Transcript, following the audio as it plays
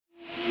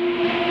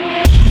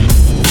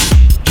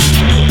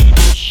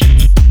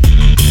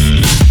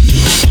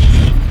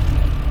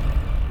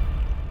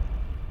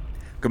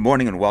Good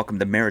morning and welcome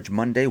to Marriage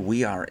Monday.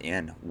 We are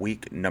in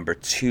week number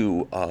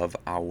 2 of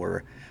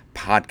our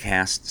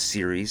podcast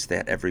series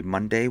that every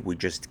Monday we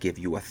just give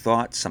you a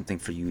thought, something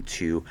for you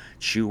to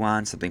chew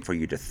on, something for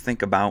you to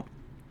think about.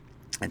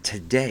 And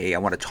today I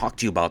want to talk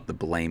to you about the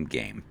blame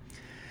game.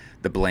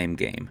 The blame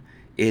game.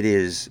 It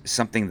is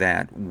something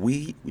that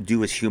we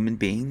do as human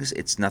beings.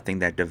 It's nothing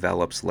that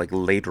develops like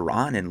later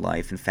on in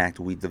life. In fact,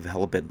 we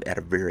develop it at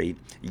a very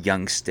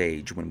young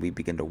stage when we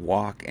begin to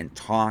walk and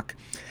talk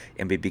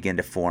and we begin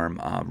to form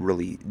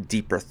really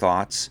deeper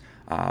thoughts,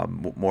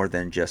 more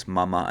than just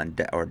mama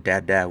and or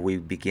dada. We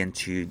begin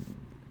to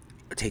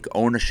take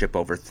ownership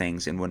over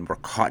things, and when we're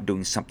caught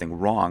doing something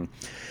wrong,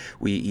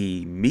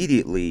 we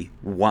immediately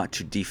want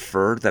to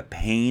defer the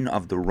pain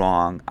of the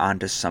wrong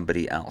onto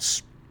somebody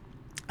else.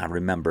 I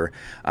remember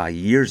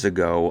years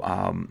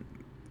ago,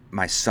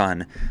 my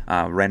son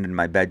ran in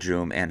my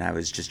bedroom, and I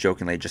was just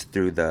jokingly just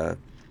threw the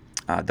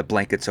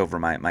blankets over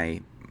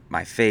my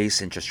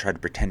face and just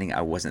tried pretending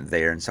I wasn't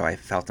there. And so I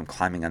felt him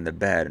climbing on the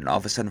bed, and all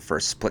of a sudden, for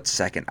a split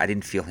second, I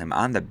didn't feel him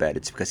on the bed.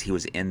 It's because he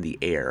was in the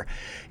air,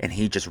 and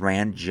he just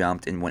ran,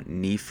 jumped, and went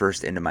knee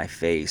first into my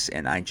face.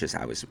 And I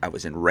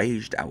was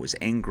enraged. I was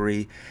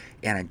angry.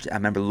 And I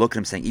remember looking at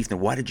him saying, "Ethan,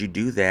 why did you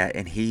do that?"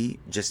 And he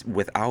just,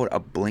 without a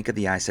blink of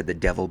the eye, said, "The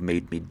devil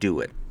made me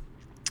do it."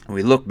 And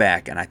we look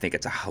back, and I think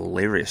it's a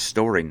hilarious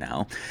story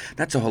now.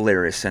 Not so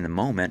hilarious in the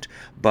moment,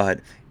 but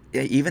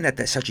even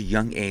at such a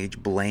young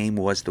age, blame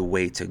was the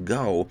way to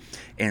go.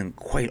 And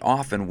quite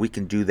often we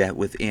can do that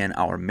within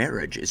our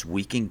marriage, is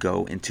we can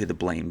go into the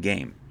blame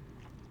game.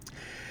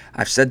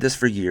 I've said this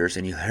for years,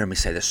 and you hear me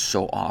say this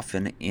so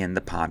often in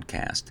the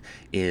podcast,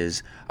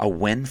 is a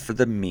win for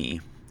the me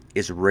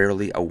is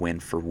rarely a win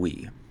for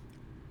we.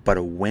 But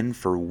a win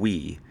for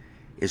we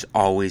is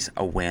always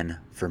a win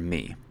for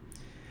me.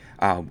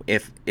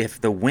 If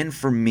the win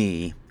for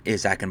me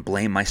is I can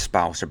blame my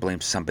spouse or blame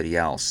somebody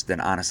else,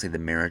 then honestly the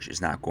marriage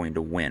is not going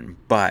to win.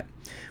 But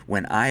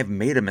when I've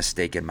made a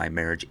mistake in my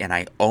marriage and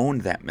I own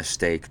that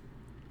mistake,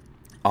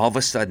 all of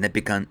a sudden that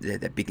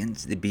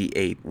begins to be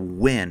a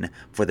win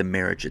for the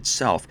marriage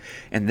itself.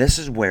 And this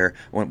is where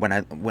when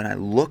I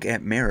look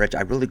at marriage,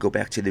 I really go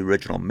back to the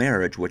original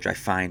marriage, which I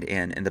find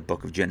in the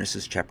book of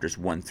Genesis, chapters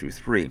 1 through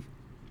 3.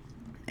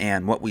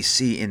 And what we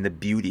see in the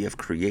beauty of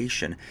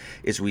creation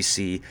is we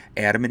see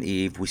Adam and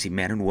Eve, we see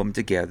man and woman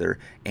together,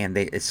 and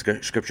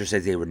Scripture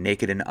says they were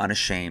naked and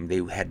unashamed.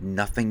 They had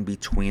nothing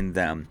between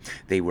them.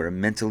 They were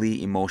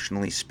mentally,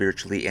 emotionally,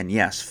 spiritually, and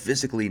yes,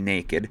 physically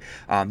naked.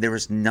 There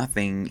was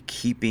nothing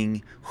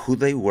keeping who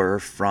they were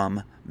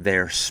from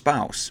their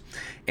spouse.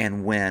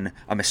 And when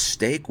a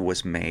mistake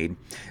was made,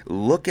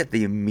 look at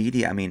the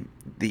immediate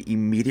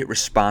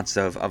response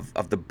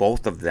of the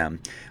both of them.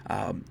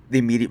 The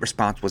immediate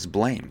response was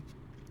blame.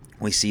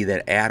 We see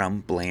that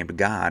Adam blamed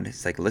God.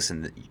 It's like,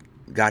 listen,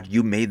 God,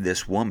 you made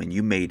this woman.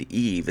 You made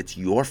Eve. It's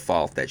your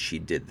fault that she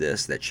did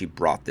this, that she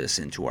brought this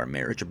into our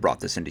marriage,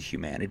 brought this into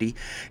humanity.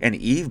 And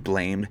Eve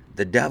blamed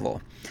the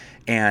devil.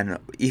 And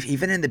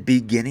even in the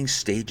beginning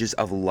stages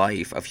of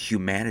life, of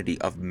humanity,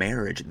 of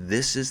marriage,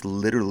 this is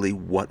literally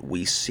what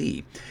we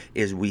see,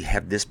 is we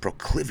have this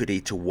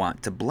proclivity to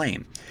want to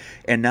blame.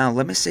 And now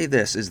let me say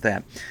this, is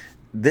that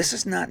this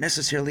is not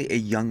necessarily a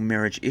young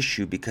marriage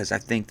issue, because I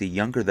think the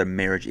younger the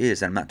marriage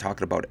is, and I'm not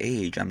talking about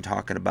age, I'm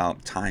talking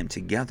about time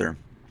together.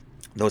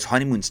 Those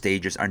honeymoon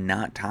stages are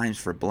not times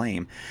for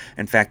blame.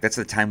 In fact, that's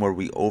the time where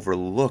we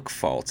overlook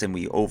faults, and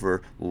we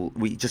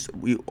just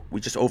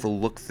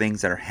overlook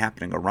things that are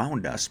happening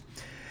around us.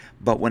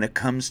 But when it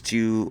comes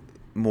to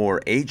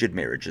more aged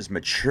marriages,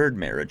 matured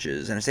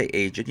marriages, and I say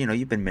aged,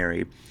 you've been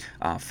married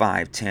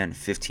 5, 10,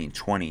 15,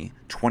 20,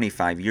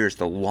 25 years.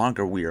 The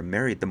longer we are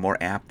married, the more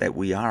apt that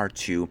we are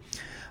to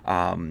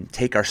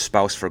take our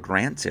spouse for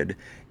granted,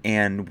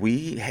 and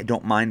we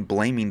don't mind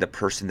blaming the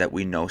person that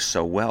we know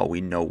so well. We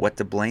know what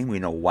to blame, we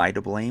know why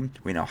to blame,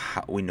 we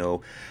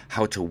know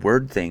how to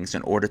word things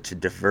in order to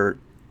divert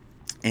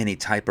any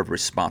type of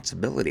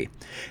responsibility.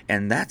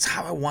 And that's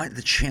how I want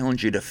to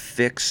challenge you to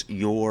fix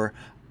your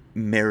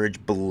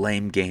marriage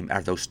blame game,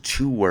 are those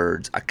two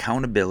words,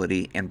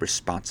 accountability and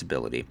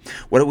responsibility.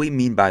 What do we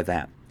mean by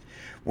that?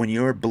 When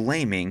you're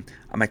blaming,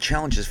 my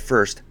challenge is,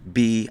 first,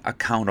 be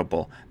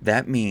accountable.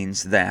 That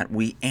means that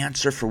we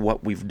answer for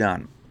what we've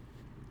done.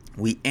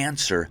 We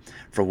answer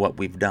for what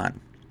we've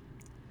done.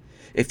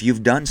 If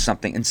you've done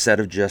something, instead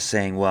of just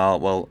saying,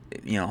 well,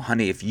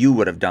 honey, if you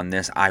would have done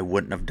this, I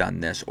wouldn't have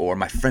done this, or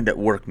my friend at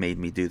work made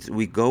me do this.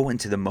 We go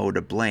into the mode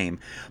of blame.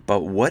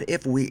 But what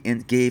if we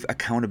gave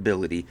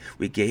accountability?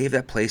 We gave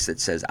that place that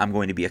says, I'm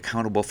going to be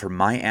accountable for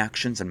my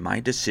actions and my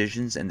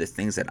decisions and the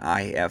things that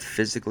I have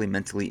physically,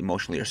 mentally,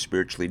 emotionally, or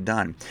spiritually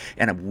done,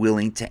 and I'm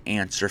willing to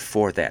answer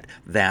for that.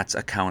 That's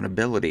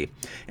accountability.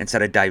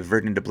 Instead of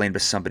diverting the blame to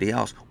somebody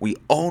else, we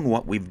own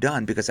what we've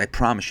done, because I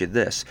promise you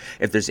this,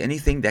 if there's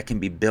anything that can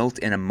be built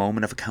in a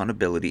moment of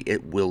accountability,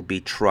 it will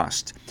be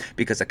trust.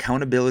 Because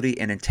accountability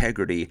and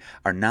integrity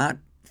are not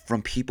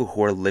from people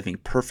who are living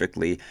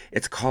perfectly.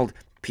 It's called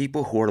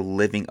people who are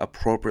living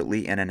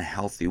appropriately and in a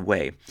healthy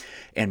way.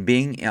 And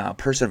being a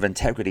person of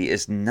integrity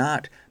is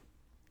not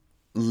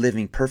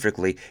living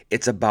perfectly.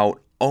 It's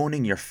about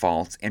owning your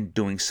faults and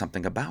doing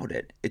something about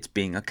it. It's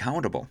being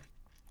accountable.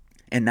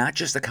 And not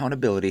just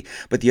accountability,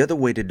 but the other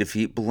way to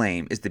defeat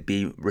blame is to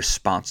be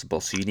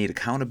responsible. So you need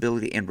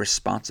accountability and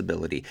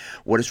responsibility.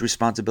 What does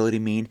responsibility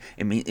mean?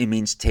 It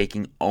means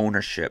taking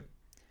ownership.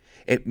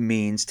 It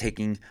means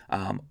taking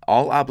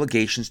all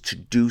obligations to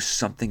do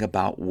something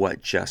about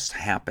what just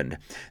happened.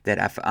 That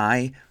if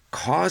I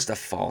caused a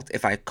fault,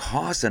 if I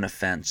caused an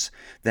offense,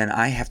 then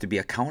I have to be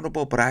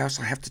accountable, but I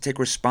also have to take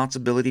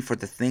responsibility for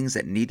the things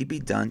that need to be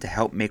done to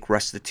help make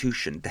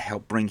restitution, to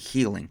help bring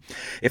healing.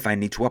 If I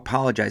need to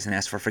apologize and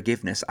ask for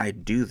forgiveness, I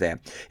do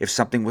that. If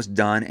something was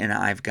done and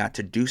I've got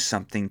to do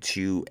something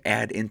to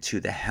add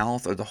into the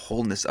health or the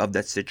wholeness of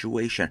that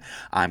situation,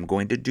 I'm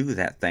going to do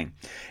that thing.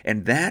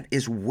 And that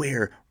is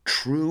where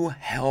true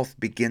health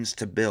begins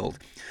to build,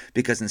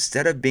 because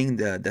instead of being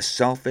the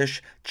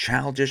selfish,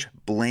 childish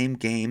blame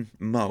game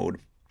mode,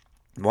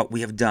 what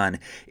we have done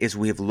is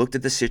we have looked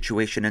at the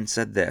situation and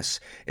said this,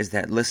 is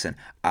that, listen,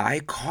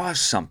 I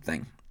caused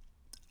something,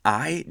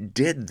 I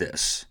did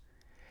this,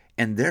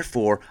 and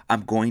therefore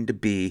I'm going to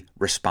be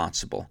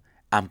responsible.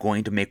 I'm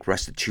going to make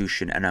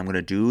restitution, and I'm going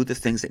to do the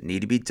things that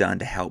need to be done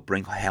to help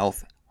bring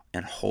health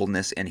and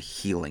wholeness and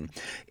healing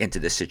into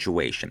the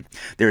situation.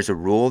 There's a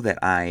rule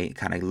that I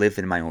kind of live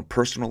in my own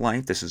personal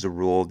life. This is a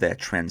rule that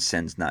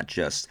transcends not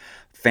just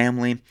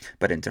family,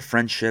 but into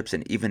friendships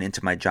and even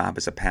into my job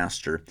as a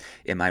pastor.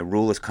 And my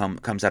rule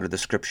comes out of the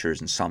scriptures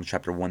in Psalm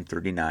chapter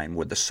 139,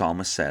 where the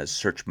psalmist says,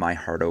 "Search my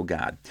heart, O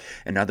God."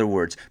 In other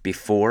words,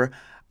 before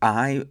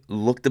I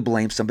look to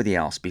blame somebody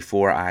else,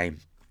 before I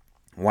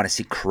want to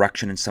see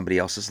correction in somebody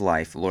else's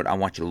life, Lord, I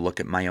want you to look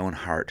at my own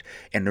heart.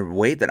 And the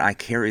way that I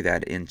carry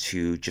that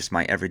into just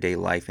my everyday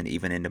life and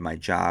even into my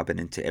job and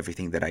into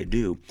everything that I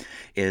do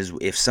is,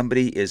 if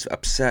somebody is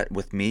upset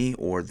with me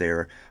or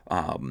they're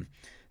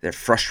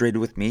frustrated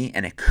with me,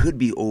 and it could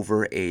be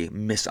over a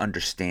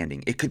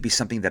misunderstanding. It could be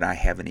something that I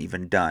haven't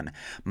even done.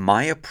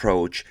 My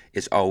approach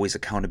is always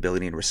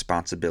accountability and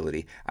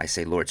responsibility. I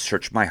say, Lord,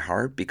 search my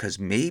heart, because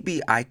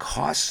maybe I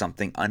caused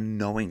something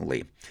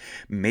unknowingly.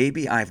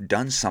 Maybe I've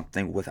done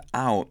something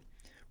without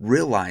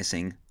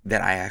realizing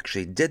that I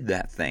actually did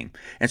that thing.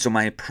 And so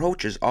my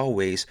approach is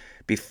always,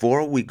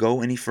 before we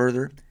go any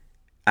further,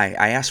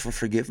 I ask for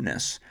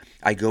forgiveness.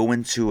 I go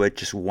into it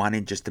just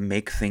wanting just to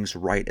make things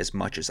right as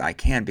much as I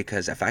can,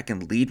 because if I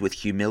can lead with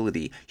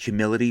humility,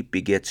 humility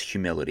begets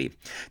humility.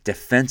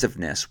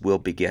 Defensiveness will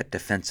beget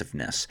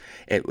defensiveness.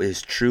 It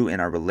is true in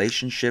our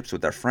relationships,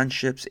 with our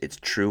friendships, it's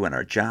true in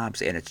our jobs,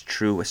 and it's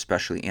true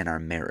especially in our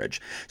marriage.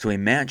 So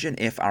imagine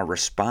if our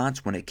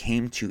response when it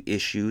came to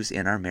issues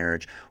in our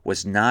marriage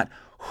was not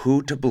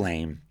who to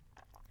blame,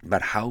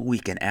 but how we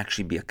can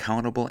actually be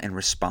accountable and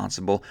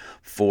responsible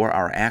for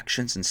our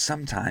actions, and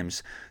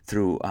sometimes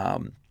through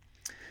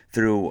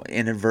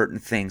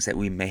inadvertent things that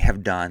we may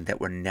have done that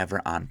were never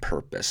on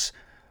purpose.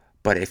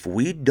 But if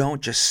we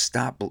don't just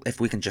stop, if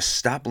we can just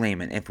stop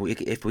blaming, if we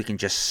can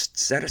just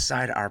set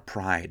aside our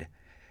pride,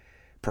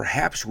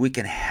 perhaps we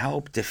can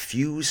help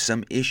diffuse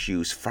some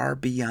issues far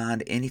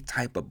beyond any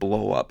type of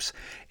blow-ups,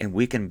 and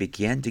we can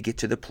begin to get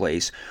to the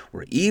place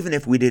where even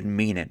if we didn't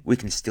mean it, we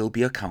can still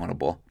be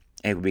accountable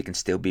and we can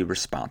still be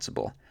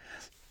responsible.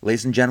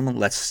 Ladies and gentlemen,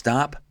 let's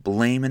stop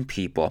blaming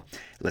people.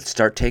 Let's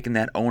start taking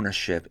that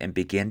ownership and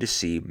begin to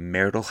see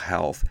marital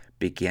health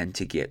begin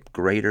to get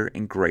greater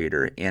and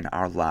greater in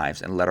our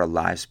lives, and let our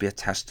lives be a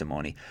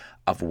testimony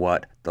of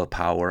what the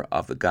power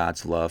of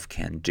God's love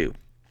can do.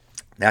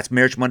 That's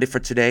Marriage Monday for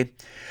today.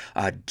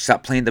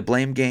 Stop playing the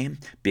blame game.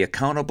 Be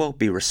accountable,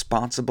 be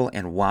responsible,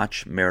 and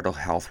watch marital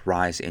health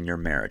rise in your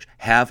marriage.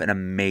 Have an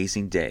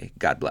amazing day.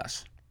 God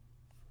bless.